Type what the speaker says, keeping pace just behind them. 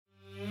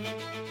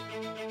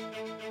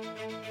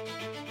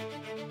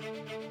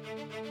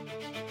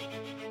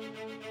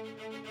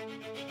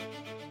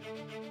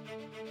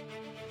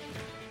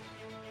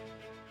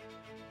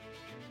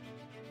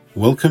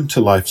Welcome to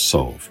Life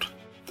Solved,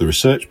 the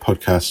research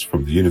podcast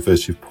from the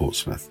University of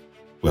Portsmouth,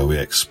 where we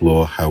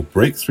explore how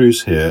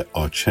breakthroughs here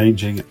are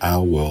changing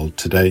our world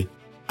today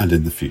and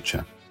in the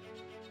future.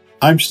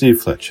 I'm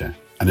Steve Fletcher,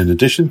 and in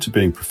addition to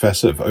being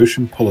Professor of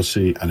Ocean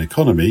Policy and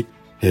Economy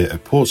here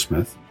at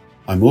Portsmouth,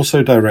 I'm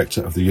also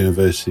Director of the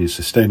University's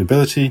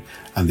Sustainability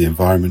and the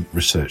Environment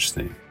Research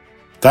Team.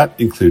 That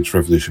includes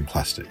Revolution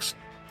Plastics,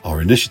 our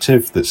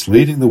initiative that's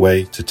leading the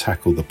way to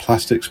tackle the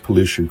plastics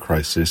pollution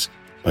crisis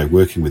by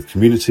working with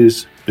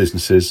communities,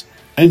 businesses,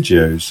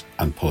 NGOs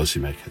and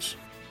policymakers.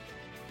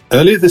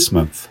 Earlier this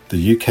month,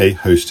 the UK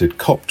hosted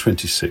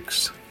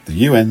COP26,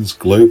 the UN's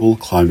Global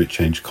Climate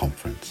Change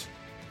Conference.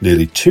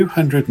 Nearly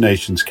 200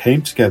 nations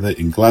came together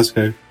in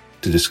Glasgow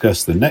to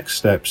discuss the next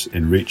steps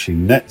in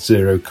reaching net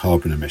zero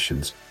carbon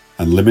emissions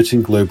and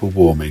limiting global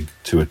warming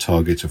to a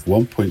target of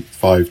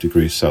 1.5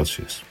 degrees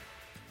Celsius.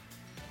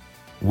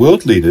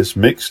 World leaders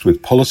mixed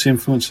with policy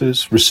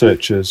influencers,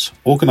 researchers,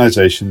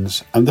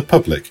 organisations and the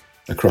public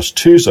across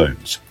two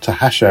zones to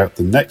hash out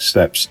the next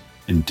steps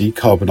in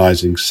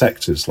decarbonising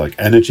sectors like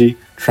energy,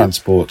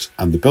 transport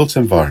and the built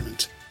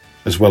environment,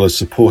 as well as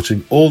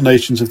supporting all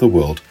nations of the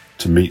world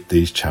to meet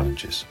these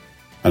challenges.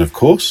 And of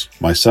course,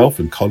 myself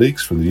and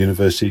colleagues from the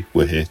university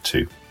were here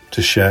too,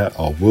 to share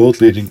our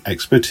world-leading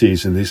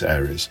expertise in these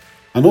areas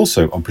and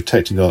also on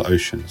protecting our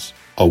oceans,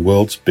 our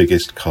world's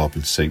biggest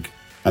carbon sink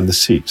and the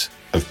seat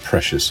of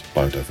precious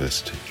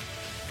biodiversity.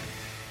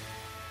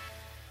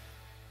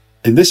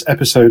 In this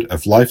episode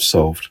of Life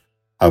Solved,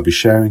 I'll be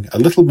sharing a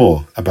little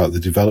more about the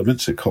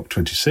developments at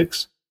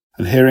COP26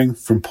 and hearing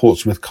from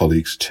Portsmouth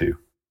colleagues too.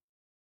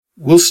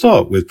 We'll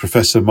start with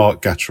Professor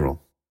Mark Gatterell.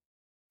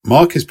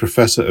 Mark is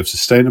Professor of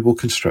Sustainable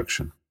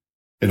Construction.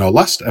 In our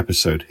last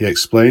episode, he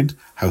explained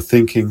how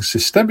thinking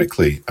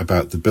systemically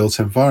about the built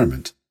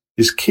environment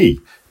is key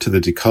to the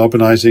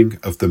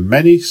decarbonising of the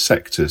many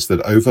sectors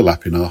that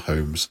overlap in our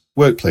homes,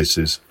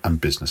 workplaces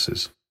and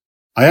businesses.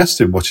 I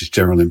asked him what his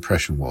general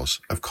impression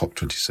was of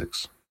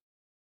COP26.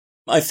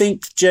 I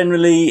think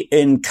generally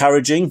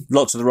encouraging,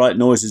 lots of the right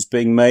noises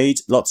being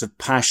made, lots of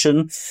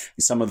passion.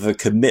 Some of the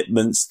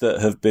commitments that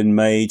have been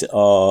made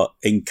are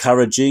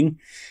encouraging.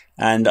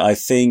 And I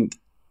think,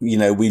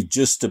 we've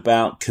just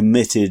about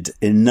committed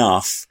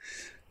enough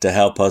to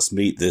help us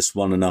meet this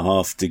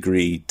 1.5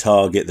 degree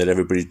target that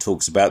everybody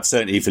talks about.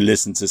 Certainly if you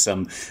listen to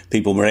some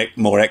people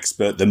more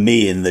expert than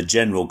me in the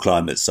general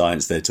climate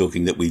science, they're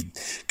talking that we've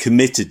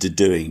committed to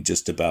doing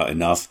just about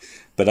enough.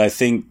 But I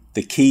think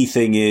the key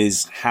thing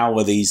is, how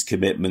are these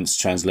commitments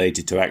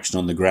translated to action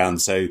on the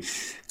ground? So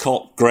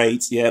COP,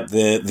 great. Yeah,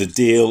 the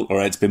deal, all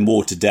right, it's been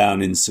watered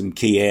down in some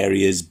key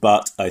areas,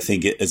 but I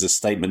think it, as a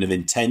statement of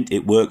intent,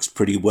 it works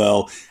pretty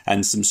well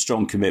and some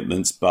strong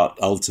commitments. But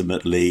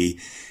ultimately,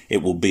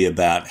 it will be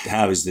about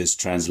how is this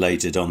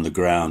translated on the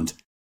ground.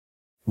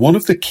 One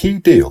of the key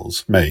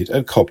deals made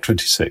at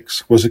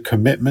COP26 was a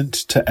commitment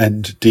to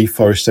end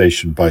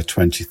deforestation by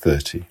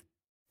 2030.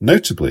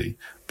 Notably,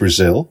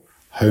 Brazil,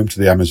 home to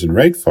the Amazon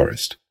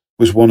rainforest,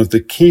 was one of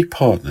the key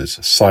partners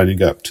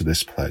signing up to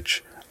this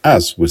pledge,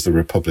 as was the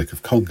Republic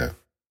of Congo.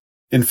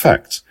 In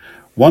fact,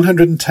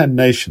 110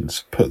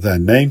 nations put their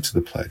name to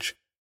the pledge,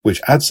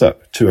 which adds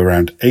up to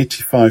around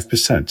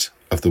 85%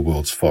 of the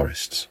world's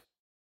forests.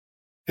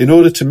 In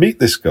order to meet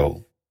this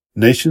goal,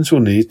 nations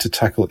will need to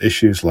tackle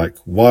issues like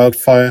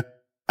wildfire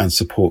and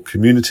support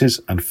communities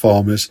and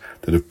farmers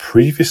that have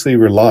previously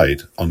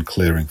relied on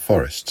clearing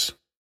forests.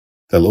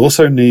 They'll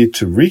also need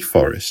to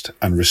reforest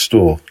and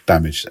restore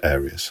damaged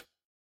areas.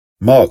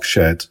 Mark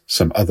shared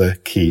some other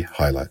key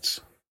highlights.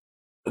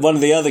 One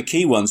of the other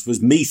key ones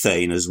was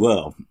methane as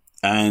well.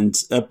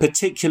 And a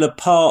particular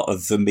part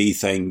of the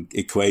methane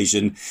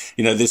equation,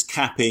 this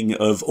capping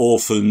of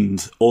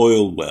orphaned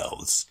oil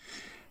wells.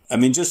 I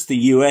mean, just the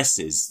US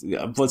is,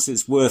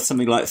 it's worth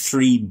something like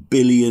 3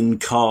 billion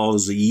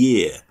cars a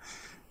year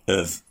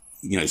of,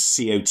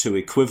 CO2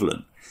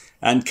 equivalent.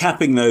 And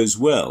capping those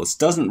wells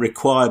doesn't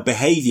require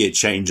behaviour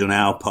change on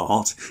our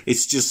part.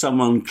 It's just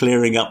someone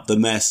clearing up the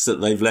mess that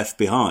they've left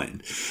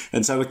behind.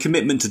 And so a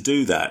commitment to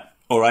do that.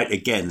 All right,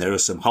 again, there are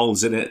some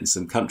holes in it and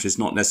some countries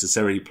not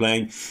necessarily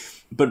playing.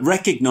 But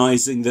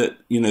recognising that,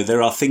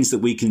 there are things that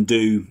we can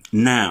do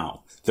now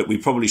that we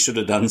probably should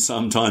have done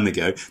some time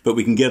ago, but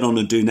we can get on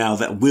and do now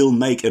that will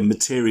make a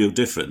material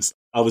difference.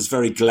 I was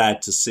very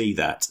glad to see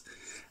that.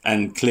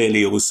 And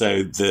clearly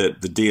also the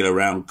deal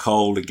around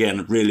coal,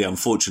 again, really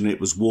unfortunately it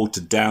was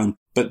watered down.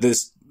 But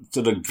this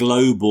sort of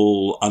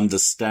global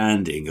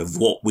understanding of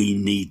what we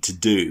need to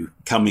do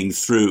coming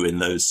through in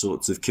those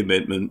sorts of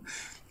commitment,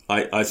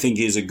 I think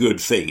is a good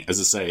thing.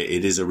 As I say,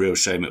 it is a real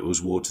shame it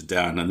was watered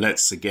down. And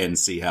let's again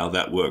see how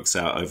that works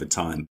out over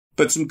time.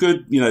 But some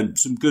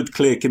good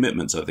clear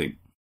commitments, I think.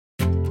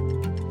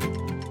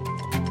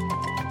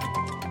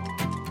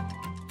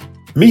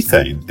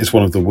 Methane is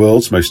one of the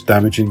world's most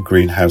damaging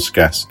greenhouse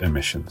gas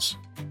emissions.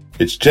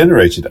 It's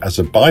generated as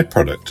a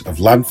byproduct of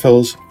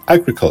landfills,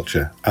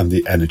 agriculture, and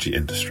the energy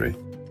industry.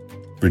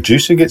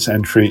 Reducing its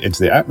entry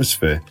into the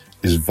atmosphere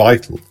is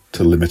vital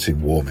to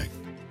limiting warming.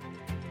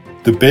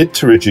 The bid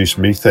to reduce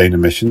methane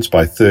emissions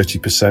by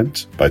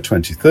 30% by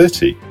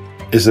 2030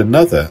 is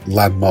another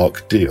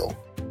landmark deal,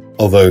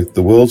 although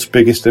the world's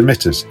biggest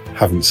emitters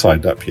haven't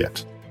signed up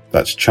yet.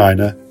 That's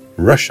China,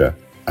 Russia,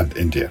 and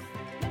India.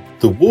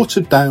 The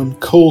watered-down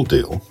coal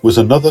deal was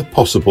another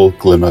possible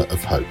glimmer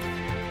of hope.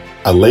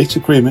 A late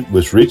agreement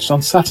was reached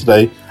on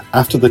Saturday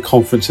after the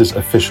conference's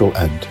official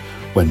end,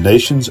 when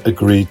nations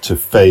agreed to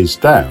phase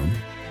down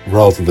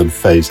rather than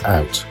phase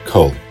out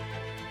coal.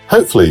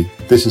 Hopefully,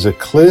 this is a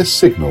clear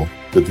signal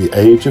that the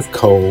age of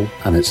coal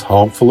and its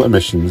harmful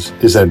emissions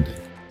is ending.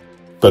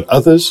 But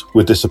others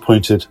were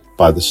disappointed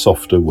by the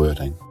softer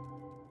wording.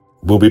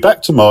 We'll be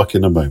back to Mark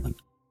in a moment,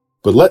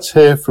 but let's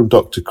hear from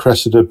Dr.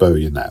 Cressida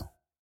Bowyer now.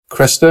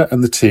 Cressida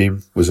and the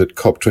team was at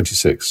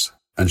COP26,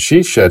 and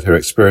she shared her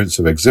experience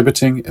of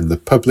exhibiting in the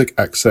public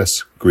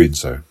access green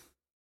zone.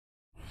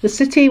 The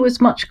city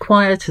was much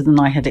quieter than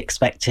I had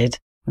expected,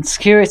 and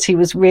security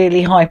was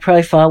really high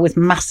profile with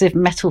massive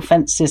metal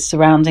fences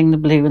surrounding the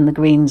blue and the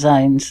green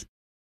zones.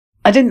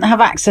 I didn't have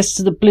access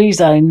to the blue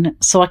zone,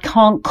 so I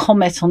can't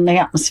comment on the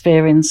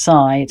atmosphere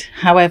inside.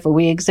 However,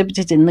 we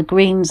exhibited in the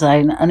green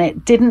zone, and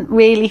it didn't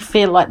really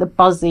feel like the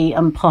buzzy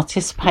and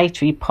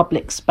participatory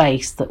public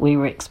space that we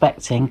were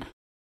expecting.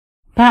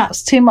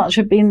 Perhaps too much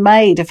had been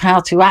made of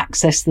how to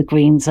access the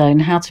green zone,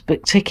 how to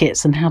book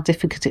tickets, and how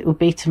difficult it would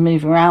be to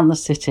move around the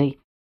city.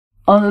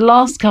 On the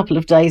last couple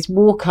of days,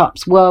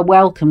 walk-ups were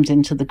welcomed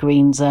into the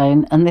green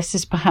zone, and this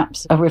is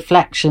perhaps a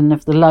reflection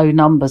of the low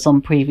numbers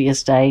on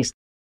previous days.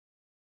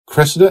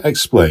 Cressida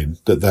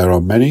explained that there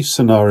are many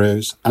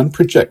scenarios and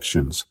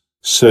projections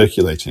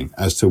circulating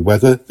as to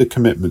whether the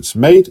commitments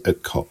made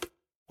at COP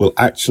will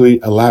actually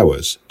allow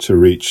us to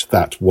reach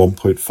that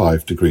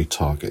 1.5 degree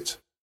target.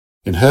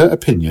 In her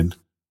opinion,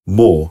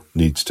 more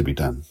needs to be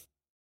done.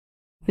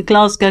 The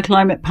Glasgow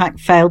Climate Pact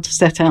failed to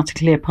set out a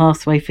clear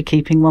pathway for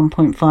keeping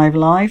 1.5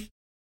 alive.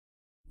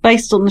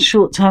 Based on the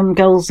short-term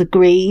goals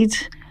agreed,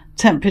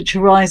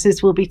 temperature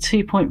rises will be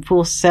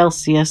 2.4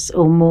 Celsius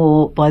or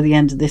more by the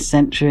end of this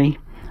century.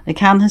 The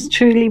can has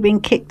truly been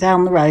kicked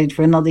down the road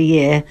for another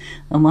year,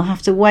 and we'll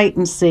have to wait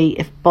and see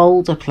if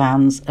bolder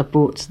plans are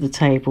brought to the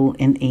table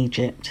in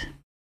Egypt.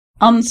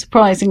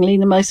 Unsurprisingly,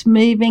 the most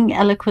moving,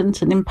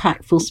 eloquent and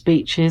impactful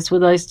speeches were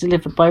those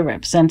delivered by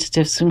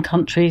representatives from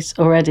countries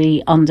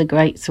already under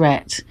great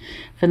threat.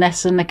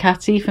 Vanessa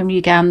Nakati from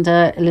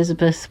Uganda,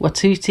 Elizabeth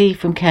Watuti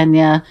from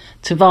Kenya,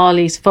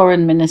 Tavali's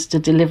foreign minister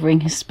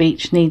delivering his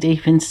speech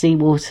knee-deep in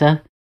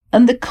seawater.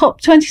 And the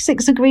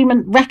COP26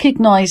 agreement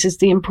recognises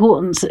the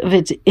importance of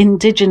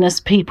Indigenous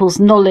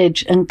peoples'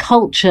 knowledge and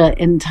culture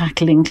in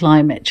tackling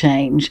climate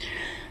change.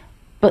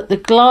 But the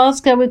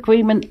Glasgow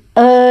Agreement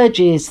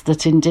urges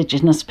that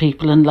Indigenous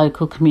people and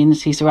local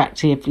communities are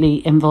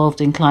actively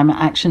involved in climate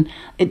action.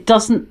 It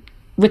doesn't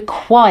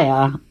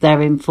require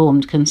their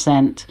informed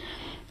consent.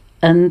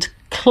 And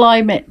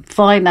climate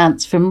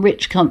finance from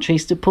rich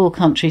countries to poor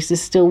countries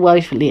is still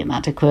woefully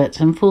inadequate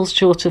and falls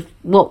short of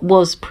what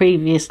was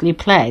previously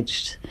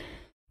pledged.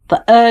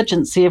 The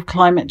urgency of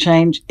climate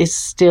change is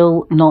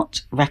still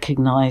not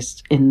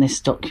recognised in this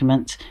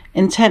document.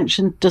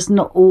 Intention does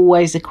not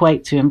always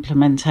equate to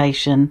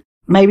implementation.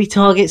 Maybe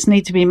targets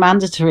need to be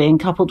mandatory and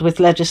coupled with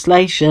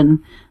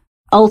legislation.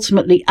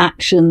 Ultimately,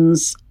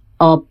 actions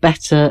are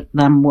better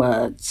than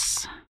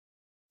words.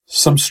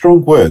 Some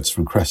strong words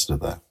from Cressida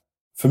there.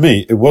 For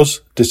me, it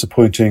was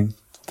disappointing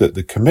that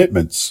the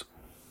commitments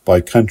by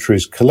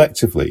countries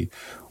collectively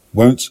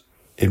won't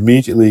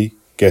immediately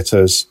get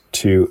us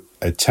to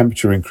a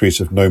temperature increase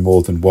of no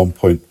more than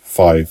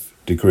 1.5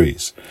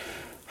 degrees.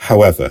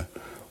 However,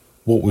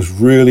 what was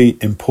really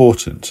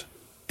important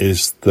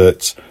is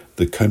that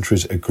the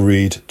countries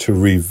agreed to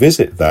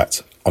revisit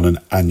that on an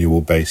annual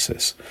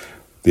basis.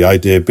 The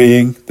idea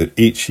being that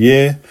each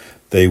year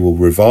they will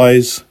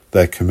revise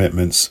their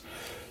commitments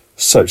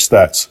such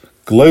that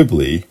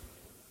globally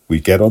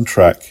we get on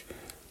track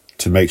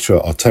to make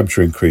sure our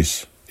temperature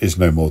increase is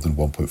no more than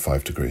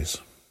 1.5 degrees.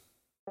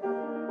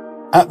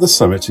 At the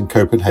summit in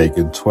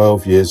Copenhagen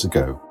 12 years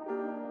ago,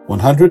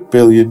 $100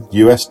 billion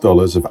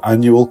of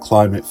annual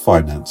climate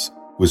finance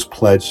was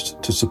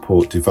pledged to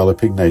support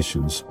developing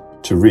nations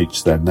to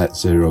reach their net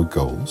zero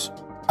goals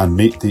and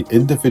meet the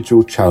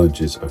individual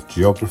challenges of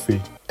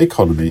geography,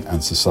 economy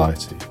and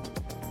society.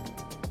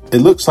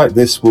 It looks like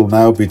this will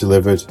now be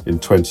delivered in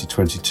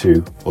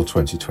 2022 or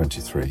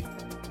 2023.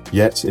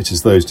 Yet it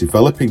is those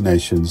developing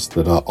nations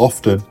that are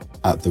often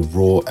at the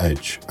raw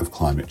edge of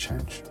climate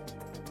change.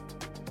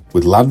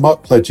 With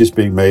landmark pledges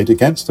being made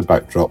against a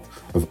backdrop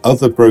of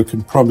other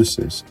broken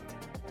promises,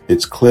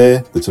 it's clear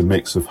that a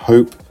mix of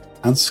hope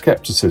and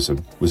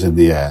scepticism was in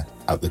the air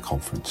at the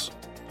conference.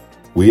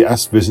 We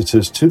asked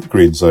visitors to the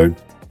Green Zone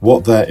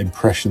what their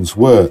impressions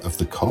were of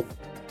the COP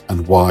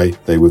and why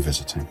they were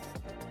visiting.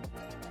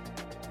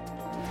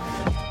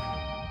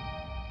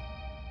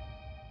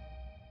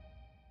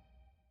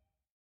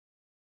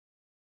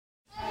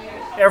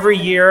 Every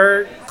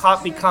year,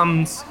 COP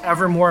becomes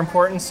ever more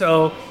important.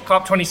 So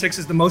COP26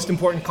 is the most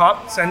important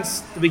COP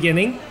since the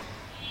beginning.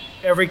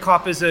 Every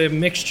COP is a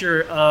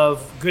mixture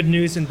of good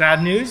news and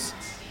bad news.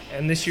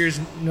 and this year's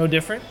no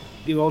different.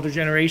 The older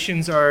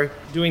generations are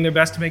doing their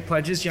best to make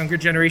pledges. Younger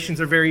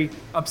generations are very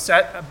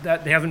upset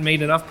that they haven't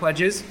made enough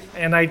pledges.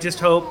 And I just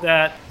hope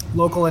that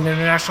local and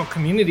international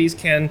communities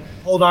can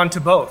hold on to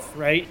both,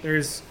 right?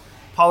 There's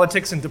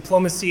politics and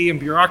diplomacy and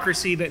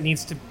bureaucracy that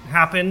needs to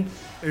happen.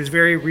 There's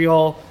very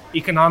real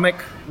economic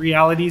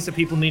realities that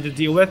people need to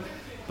deal with.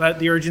 But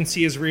the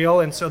urgency is real,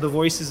 and so the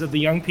voices of the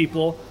young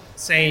people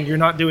saying you're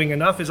not doing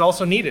enough is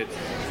also needed.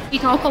 We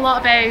talk a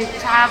lot about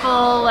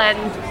travel and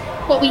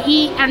what we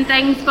eat and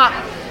things, but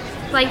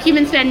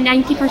humans spend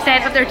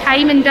 90% of their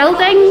time in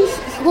buildings.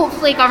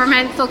 Hopefully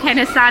governments will kind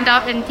of stand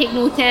up and take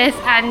notice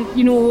and,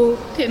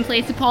 put in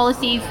place the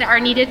policies that are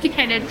needed to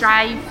kind of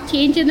drive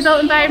change in the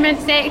built environment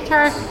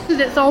sector, because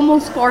it's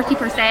almost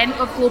 40%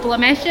 of global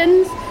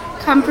emissions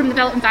come from the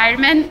built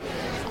environment.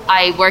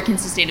 I work in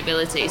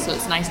sustainability, so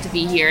it's nice to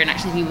be here and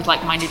actually be with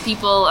like-minded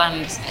people,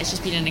 and it's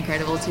just been an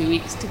incredible 2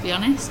 weeks, to be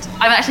honest.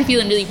 I'm actually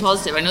feeling really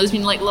positive. I know there's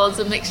been lots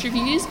of mixed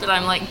reviews, but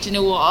I'm like, do you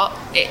know what?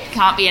 It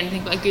can't be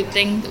anything but a good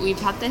thing that we've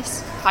had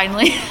this,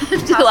 finally, after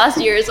the last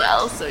year as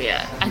well. So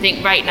yeah, I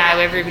think right now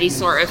everybody's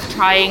sort of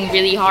trying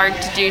really hard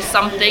to do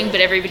something, but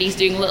everybody's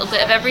doing a little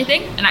bit of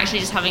everything, and actually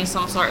just having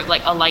some sort of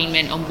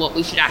alignment on what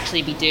we should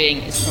actually be doing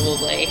is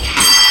probably,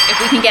 if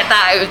we can get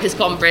that out of this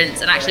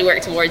conference and actually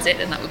work towards it,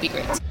 then that would be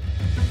great.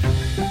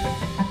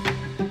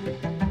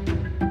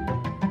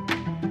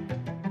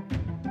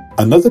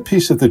 Another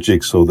piece of the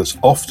jigsaw that's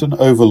often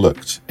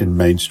overlooked in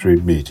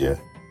mainstream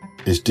media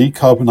is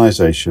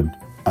decarbonisation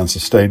and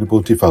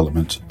sustainable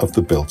development of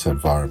the built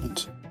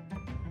environment.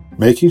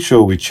 Making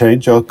sure we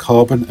change our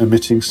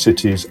carbon-emitting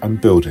cities and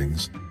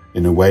buildings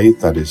in a way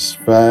that is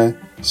fair,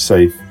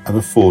 safe and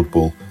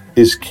affordable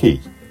is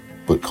key,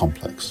 but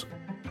complex.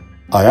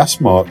 I asked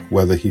Mark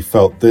whether he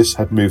felt this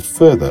had moved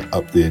further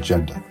up the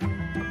agenda.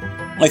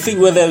 I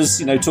think where there's,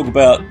 talk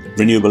about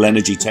renewable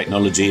energy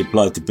technology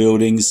applied to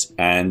buildings,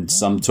 and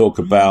some talk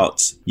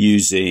about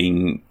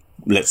using,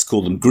 let's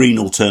call them green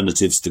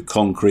alternatives to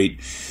concrete.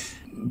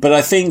 But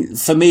I think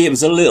for me, it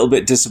was a little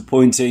bit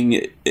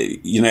disappointing.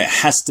 It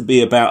has to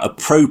be about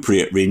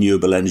appropriate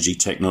renewable energy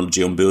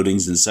technology on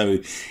buildings. And so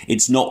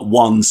it's not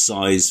one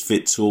size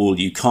fits all.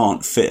 You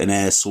can't fit an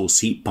air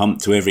source heat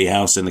pump to every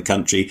house in the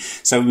country.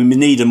 So we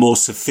need a more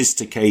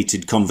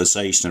sophisticated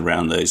conversation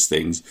around those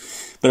things.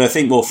 But I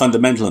think more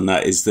fundamental than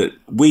that is that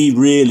we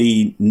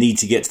really need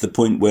to get to the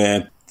point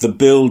where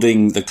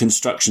the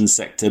construction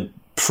sector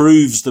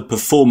proves the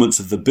performance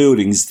of the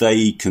buildings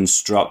they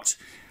construct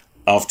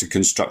after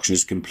construction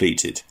is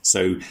completed.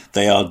 So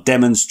they are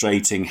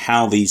demonstrating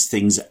how these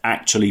things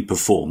actually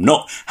perform,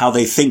 not how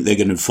they think they're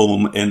going to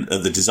perform in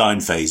the design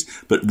phase,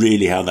 but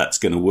really how that's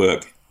going to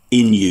work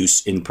in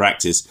use, in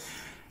practice.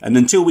 And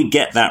until we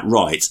get that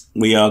right,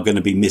 we are going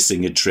to be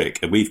missing a trick.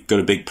 And we've got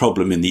a big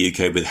problem in the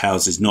UK with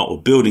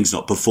buildings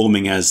not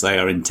performing as they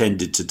are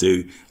intended to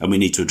do. And we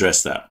need to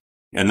address that.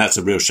 And that's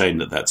a real shame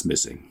that that's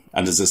missing.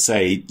 And as I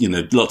say,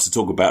 lots of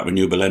talk about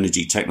renewable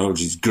energy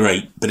technology is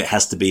great, but it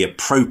has to be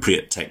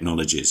appropriate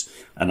technologies.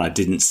 And I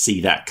didn't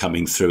see that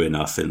coming through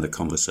enough in the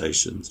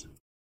conversations.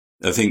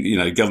 I think,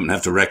 government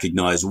have to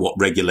recognise what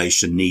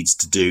regulation needs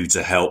to do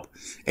to help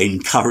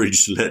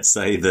encourage, let's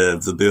say,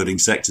 the building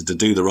sector to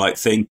do the right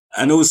thing.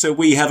 And also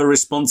we have a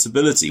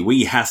responsibility.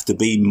 We have to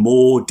be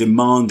more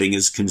demanding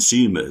as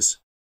consumers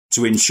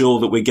to ensure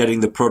that we're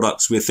getting the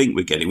products we think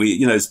we're getting.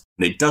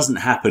 It doesn't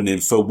happen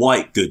for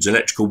white goods,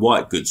 electrical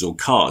white goods or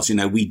cars.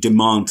 We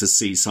demand to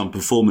see some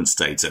performance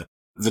data.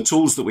 The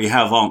tools that we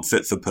have aren't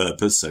fit for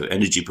purpose, so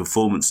energy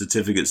performance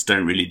certificates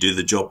don't really do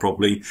the job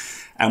properly,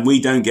 and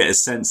we don't get a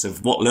sense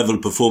of what level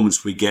of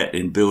performance we get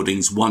in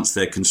buildings once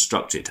they're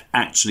constructed,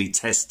 actually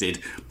tested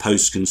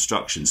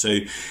post-construction. So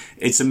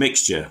it's a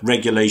mixture.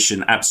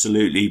 Regulation,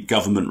 absolutely.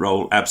 Government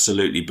role,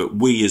 absolutely. But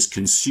we as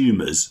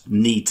consumers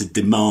need to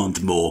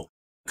demand more.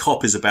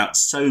 COP is about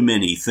so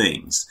many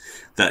things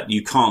that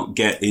you can't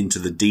get into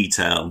the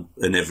detail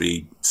in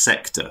every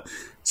sector.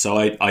 So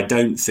I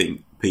don't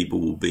think people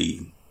will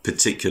be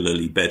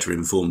particularly better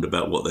informed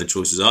about what their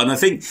choices are. And I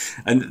think,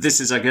 and this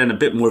is again a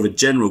bit more of a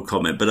general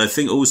comment, but I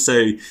think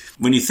also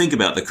when you think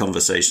about the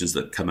conversations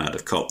that come out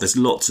of COP, there's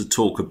lots of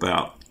talk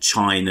about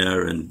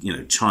China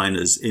and,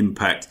 China's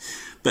impact,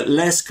 but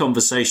less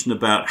conversation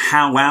about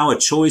how our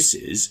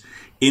choices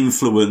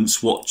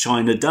influence what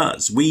China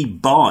does. We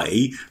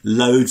buy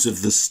loads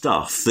of the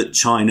stuff that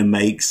China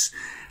makes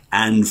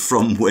and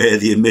from where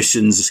the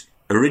emissions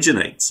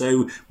originate.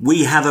 So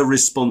we have a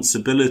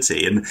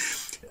responsibility, and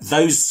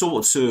those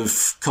sorts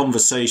of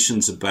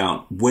conversations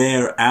about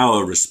where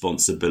our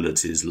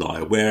responsibilities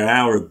lie, where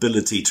our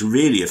ability to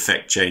really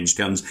affect change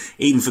comes,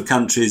 even for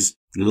countries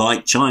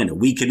like China.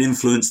 We can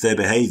influence their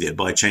behaviour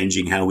by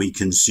changing how we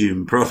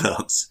consume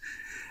products.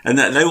 And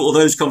all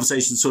those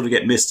conversations sort of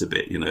get missed a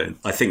bit,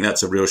 I think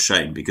that's a real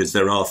shame because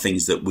there are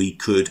things that we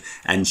could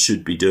and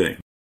should be doing.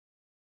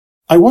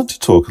 I want to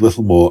talk a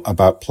little more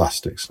about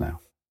plastics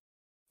now.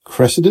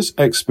 Cressida's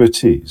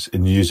expertise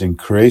in using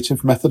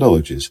creative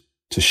methodologies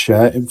to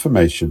share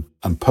information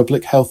and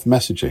public health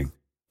messaging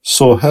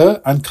saw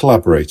her and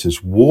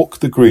collaborators walk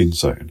the green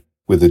zone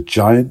with a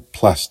giant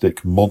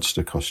plastic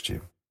monster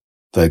costume.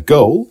 Their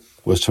goal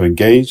was to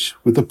engage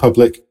with the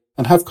public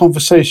and have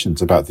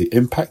conversations about the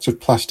impact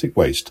of plastic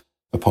waste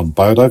upon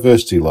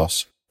biodiversity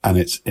loss and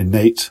its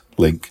innate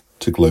link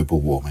to global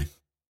warming.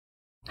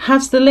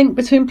 Has the link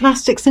between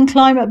plastics and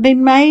climate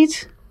been made?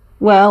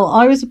 Well,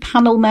 I was a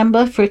panel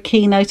member for a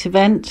keynote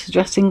event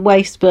addressing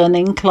waste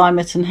burning,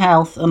 climate and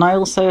health, and I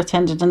also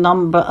attended a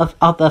number of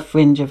other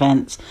fringe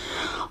events.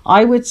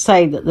 I would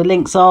say that the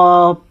links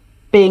are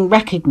being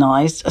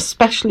recognised,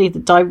 especially the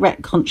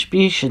direct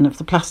contribution of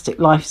the plastic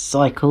life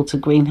cycle to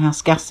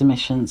greenhouse gas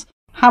emissions.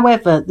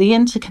 However, the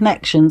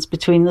interconnections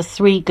between the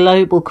three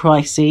global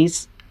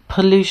crises,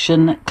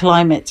 pollution,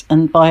 climate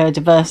and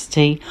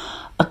biodiversity,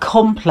 are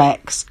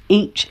complex,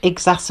 each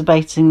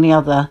exacerbating the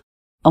other,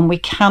 and we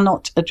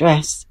cannot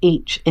address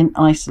each in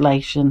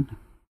isolation.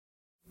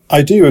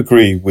 I do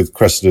agree with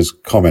Cressida's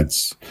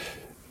comments.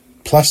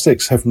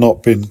 Plastics have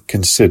not been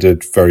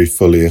considered very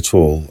fully at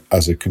all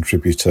as a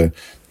contributor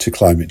to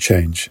climate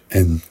change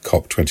in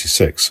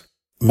COP26.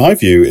 My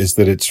view is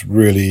that it's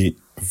really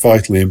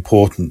vitally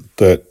important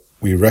that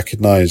we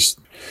recognise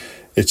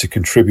it's a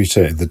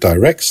contributor in the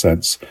direct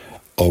sense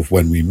of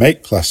when we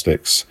make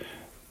plastics,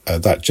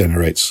 that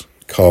generates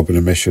carbon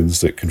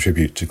emissions that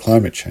contribute to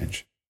climate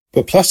change.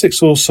 But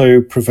plastics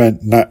also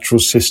prevent natural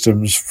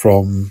systems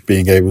from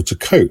being able to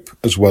cope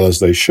as well as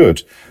they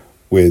should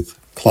with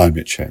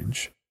climate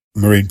change.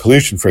 Marine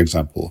pollution, for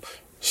example,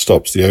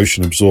 stops the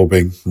ocean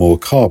absorbing more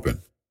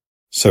carbon.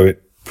 So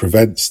it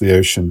prevents the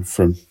ocean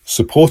from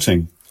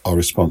supporting our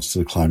response to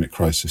the climate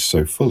crisis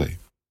so fully.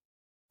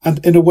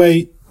 And in a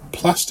way,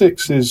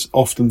 plastics is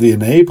often the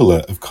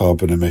enabler of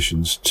carbon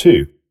emissions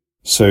too.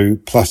 So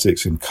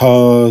plastics in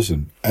cars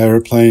and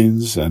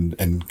aeroplanes and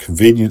in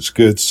convenience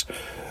goods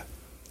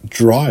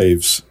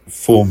drives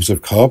forms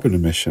of carbon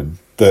emission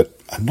that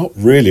are not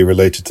really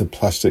related to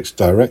plastics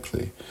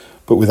directly.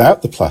 But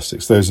without the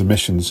plastics, those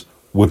emissions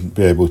wouldn't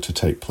be able to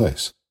take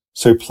place.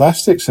 So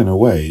plastics, in a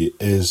way,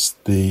 is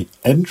the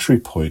entry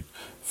point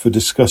for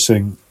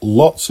discussing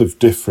lots of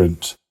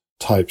different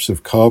types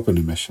of carbon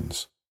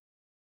emissions.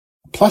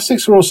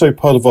 Plastics are also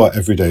part of our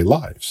everyday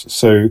lives.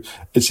 So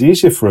it's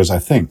easier for us, I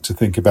think, to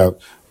think about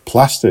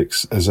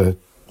plastics as a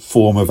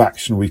form of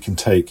action we can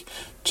take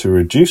to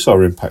reduce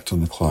our impact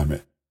on the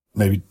climate,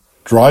 maybe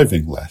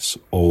driving less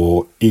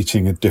or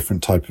eating a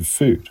different type of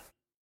food.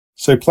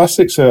 So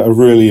plastics are a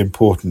really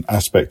important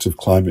aspect of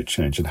climate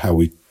change and how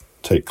we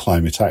take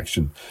climate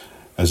action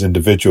as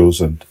individuals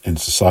and in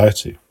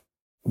society.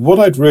 What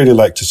I'd really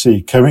like to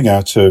see coming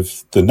out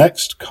of the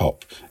next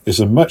COP is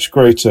a much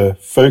greater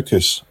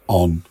focus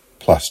on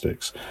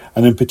plastics,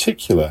 and in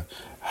particular,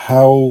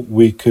 how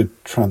we could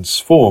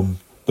transform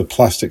the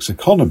plastics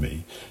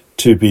economy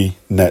to be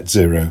net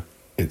zero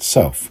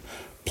itself.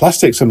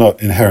 Plastics are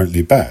not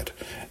inherently bad.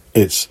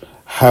 It's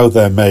how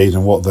they're made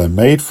and what they're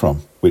made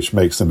from which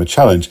makes them a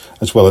challenge,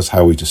 as well as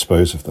how we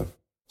dispose of them.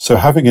 So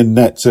having a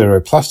net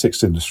zero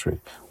plastics industry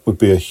would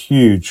be a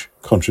huge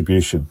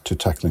contribution to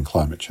tackling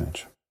climate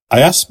change. I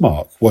asked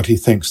Mark what he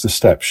thinks the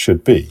steps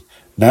should be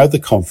now the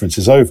conference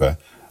is over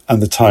and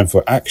the time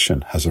for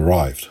action has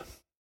arrived.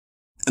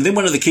 And then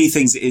one of the key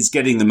things is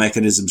getting the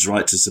mechanisms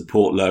right to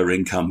support lower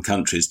income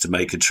countries to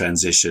make a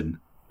transition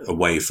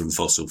away from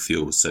fossil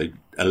fuels. So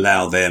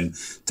allow them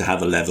to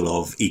have a level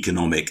of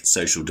economic,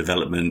 social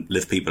development,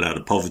 lift people out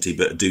of poverty,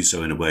 but do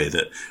so in a way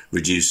that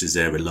reduces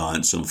their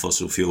reliance on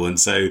fossil fuel. And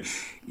so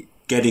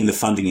getting the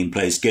funding in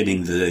place,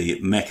 getting the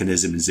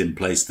mechanisms in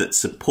place that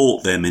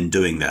support them in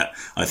doing that,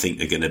 I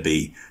think are going to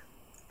be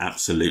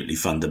absolutely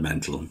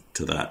fundamental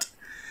to that.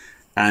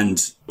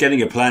 And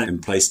getting a plan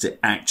in place to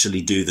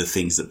actually do the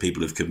things that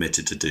people have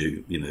committed to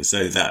do,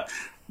 so that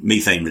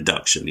methane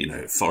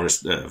reduction,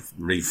 forest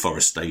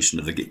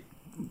reforestation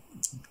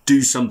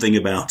do something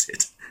about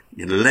it.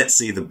 Let's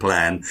see the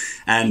plan.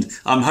 And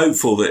I'm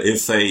hopeful that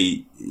if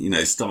they,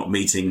 start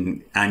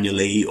meeting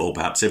annually or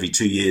perhaps every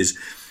 2 years,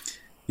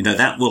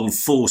 that will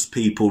force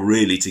people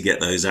really to get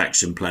those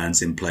action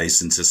plans in place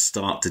and to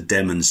start to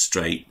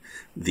demonstrate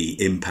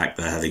the impact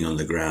they're having on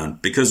the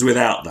ground. Because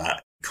without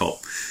that, COP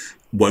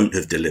won't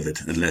have delivered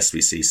unless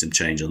we see some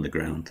change on the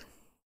ground.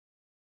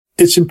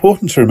 It's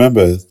important to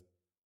remember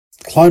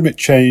climate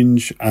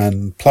change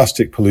and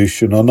plastic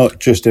pollution are not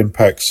just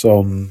impacts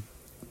on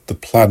the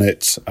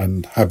planet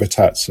and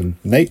habitats and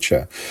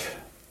nature.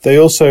 They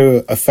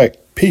also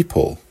affect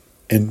people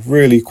in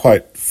really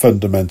quite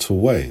fundamental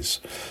ways.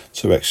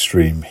 So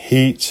extreme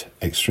heat,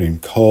 extreme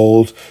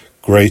cold,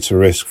 greater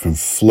risk from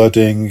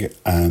flooding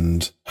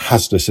and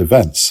hazardous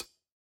events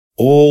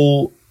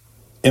all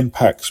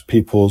impacts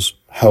people's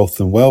health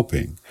and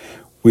well-being.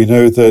 We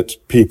know that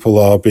people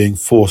are being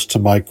forced to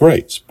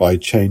migrate by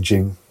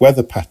changing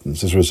weather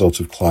patterns as a result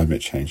of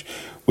climate change,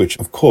 which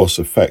of course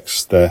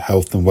affects their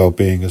health and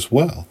well-being as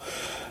well.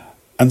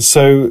 And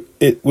so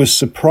it was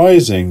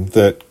surprising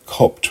that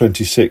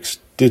COP26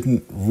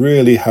 didn't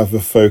really have a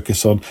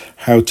focus on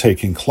how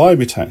taking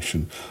climate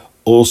action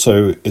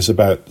also is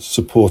about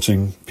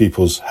supporting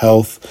people's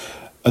health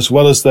as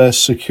well as their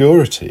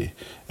security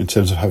in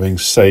terms of having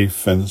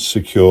safe and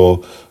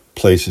secure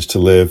places to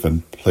live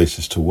and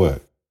places to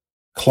work.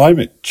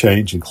 Climate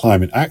change and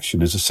climate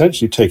action is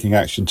essentially taking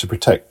action to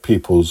protect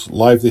people's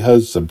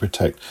livelihoods and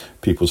protect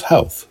people's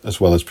health, as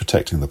well as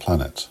protecting the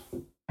planet.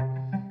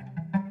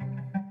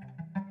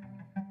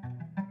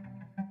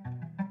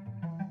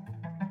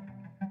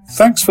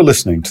 Thanks for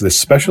listening to this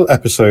special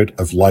episode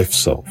of Life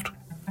Solved.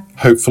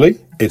 Hopefully,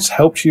 it's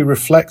helped you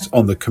reflect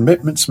on the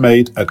commitments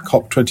made at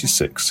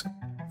COP26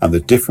 and the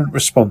different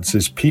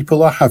responses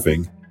people are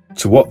having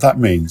to what that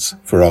means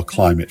for our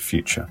climate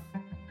future.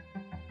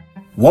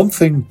 One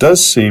thing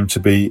does seem to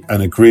be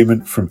an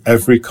agreement from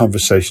every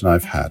conversation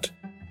I've had.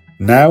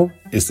 Now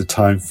is the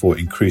time for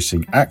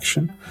increasing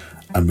action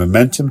and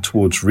momentum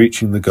towards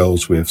reaching the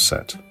goals we have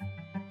set.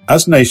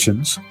 As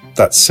nations,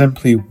 that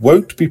simply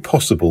won't be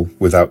possible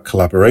without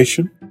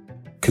collaboration,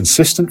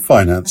 consistent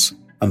finance,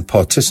 and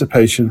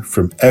participation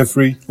from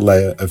every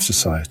layer of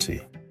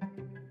society.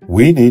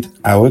 We need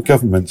our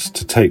governments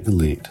to take the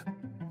lead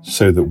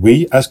so that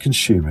we as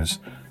consumers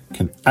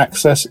can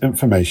access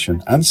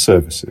information and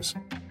services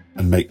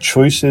and make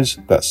choices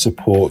that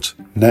support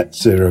net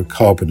zero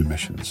carbon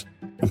emissions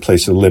and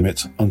place a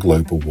limit on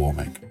global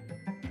warming.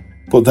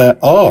 But there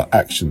are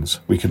actions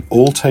we can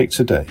all take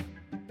today,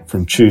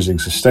 from choosing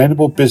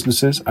sustainable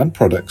businesses and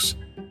products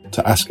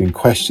to asking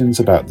questions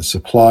about the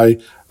supply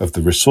of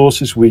the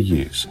resources we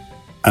use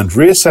and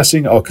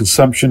reassessing our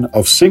consumption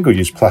of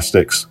single-use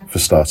plastics for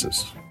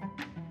starters.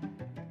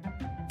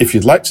 If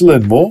you'd like to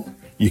learn more,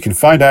 you can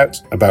find out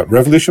about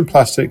Revolution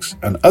Plastics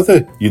and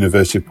other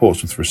University of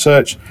Portsmouth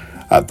research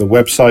at the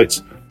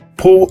website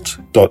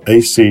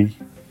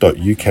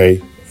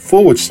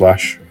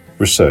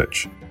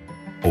port.ac.uk/research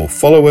or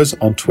follow us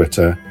on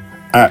Twitter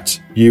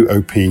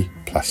 @UOP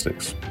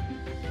Plastics.